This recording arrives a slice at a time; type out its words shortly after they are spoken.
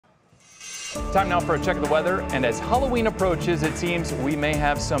Time now for a check of the weather, and as Halloween approaches, it seems we may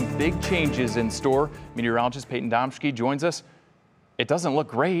have some big changes in store. Meteorologist Peyton Domschke joins us. It doesn't look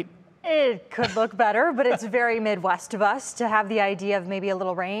great. It could look better, but it's very Midwest of us to have the idea of maybe a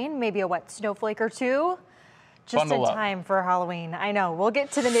little rain, maybe a wet snowflake or two. Just Bundle in up. time for Halloween. I know. We'll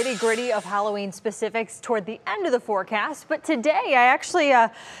get to the nitty gritty of Halloween specifics toward the end of the forecast. But today, I actually, it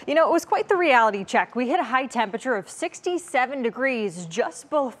was quite the reality check. We hit a high temperature of 67 degrees just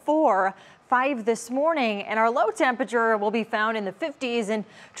before 5 this morning, and our low temperature will be found in the 50s, and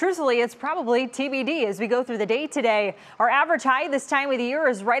truthfully it's probably TBD as we go through the day today. Our average high this time of the year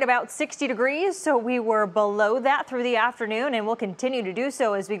is right about 60 degrees, so we were below that through the afternoon, and we'll continue to do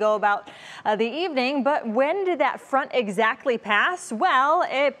so as we go about the evening. But when did that front exactly pass? Well,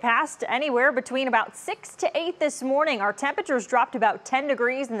 it passed anywhere between about 6 to 8 this morning. Our temperatures dropped about 10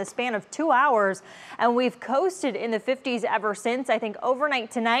 degrees in the span of 2 hours, and we've coasted in the 50s ever since. I think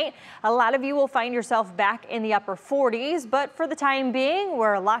overnight tonight, a lot of you will find yourself back in the upper 40s, but for the time being,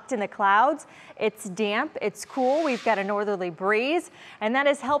 we're locked in the clouds. It's damp, it's cool, we've got a northerly breeze, and that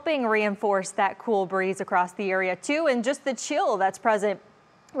is helping reinforce that cool breeze across the area too, and just the chill that's present.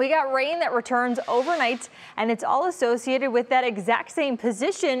 We got rain that returns overnight, and it's all associated with that exact same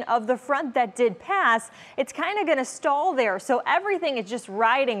position of the front that did pass. It's kind of going to stall there, so everything is just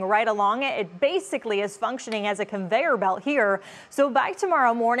riding right along it. It basically is functioning as a conveyor belt here. So by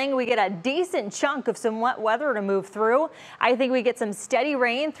tomorrow morning, we get a decent chunk of some wet weather to move through. I think we get some steady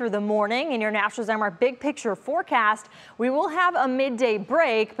rain through the morning. In your National Summer big picture forecast, we will have a midday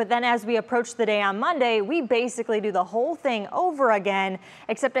break, but then as we approach the day on Monday, we basically do the whole thing over again,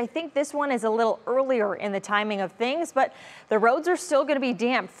 except I think this one is a little earlier in the timing of things, but the roads are still going to be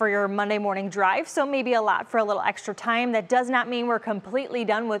damp for your Monday morning drive, so maybe a lot for a little extra time. That does not mean we're completely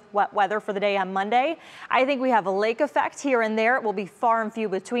done with wet weather for the day on Monday. I think we have a lake effect here and there. It will be far and few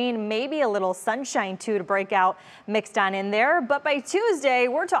between, maybe a little sunshine too to break out mixed on in there. But by Tuesday,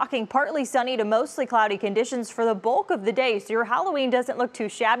 we're talking partly sunny to mostly cloudy conditions for the bulk of the day. So your Halloween doesn't look too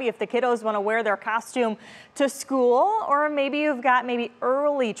shabby if the kiddos want to wear their costume to school, or maybe you've got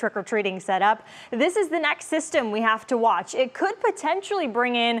early trick-or-treating set up. This is the next system we have to watch. It could potentially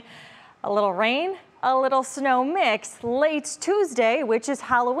bring in a little rain, a little snow mix late Tuesday, which is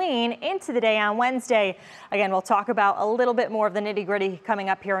Halloween, into the day on Wednesday. Again, we'll talk about a little bit more of the nitty-gritty coming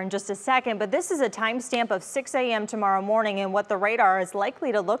up here in just a second, but this is a timestamp of 6 a.m. tomorrow morning and what the radar is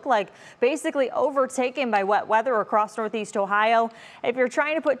likely to look like, basically overtaken by wet weather across northeast Ohio. If you're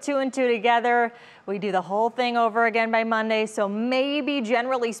trying to put two and two together, we do the whole thing over again by Monday, so maybe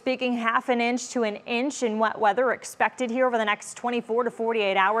generally speaking half an inch to an inch in wet weather expected here over the next 24 to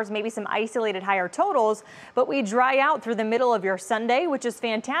 48 hours, maybe some isolated higher totals, but we dry out through the middle of your Sunday, which is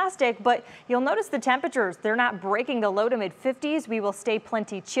fantastic. But you'll notice the temperatures, they're not breaking the low to mid 50s. We will stay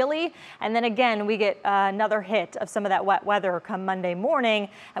plenty chilly, and then again we get another hit of some of that wet weather come Monday morning,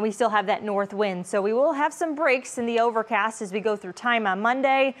 and we still have that north wind, so we will have some breaks in the overcast as we go through time on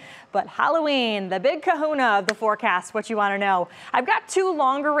Monday. But Halloween, the big kahuna of the forecast, what you want to know. I've got two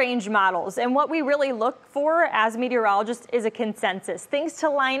longer range models, and what we really look for as meteorologists is a consensus, things to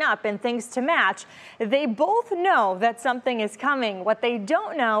line up and things to match. They both know that something is coming. What they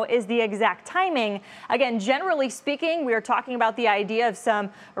don't know is the exact timing. Again, generally speaking, we are talking about the idea of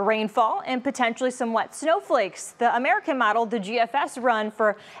some rainfall and potentially some wet snowflakes. The American model, the GFS run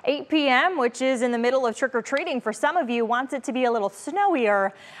for 8 p.m., which is in the middle of trick-or-treating for some of you, wants it to be a little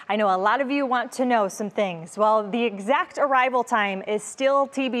snowier. I know a lot of you want to know some things. Well, the exact arrival time is still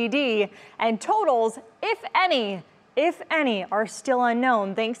TBD, and totals, if any, are still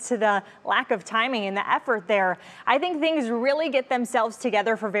unknown thanks to the lack of timing and the effort there. I think things really get themselves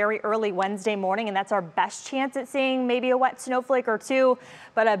together for very early Wednesday morning, and that's our best chance at seeing maybe a wet snowflake or two.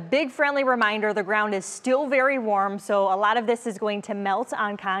 But a big friendly reminder, the ground is still very warm, so a lot of this is going to melt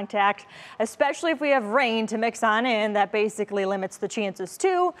on contact, especially if we have rain to mix on in. That basically limits the chances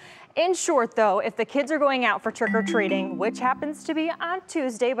too. In short, though, if the kids are going out for trick-or-treating, which happens to be on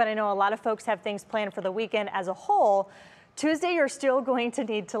Tuesday, but I know a lot of folks have things planned for the weekend as a whole, Tuesday, you're still going to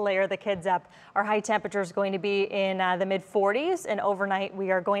need to layer the kids up. Our high temperature is going to be in the mid-40s, and overnight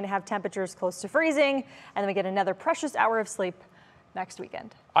we are going to have temperatures close to freezing, and then we get another precious hour of sleep next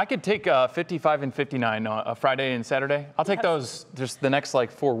weekend. I could take 55 and 59 Friday and Saturday. I'll take those just the next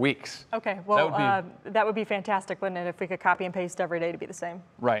 4 weeks. Okay, well, that would be fantastic, wouldn't it, if we could copy and paste every day to be the same?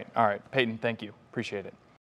 Right. All right. Peyton, thank you. Appreciate it.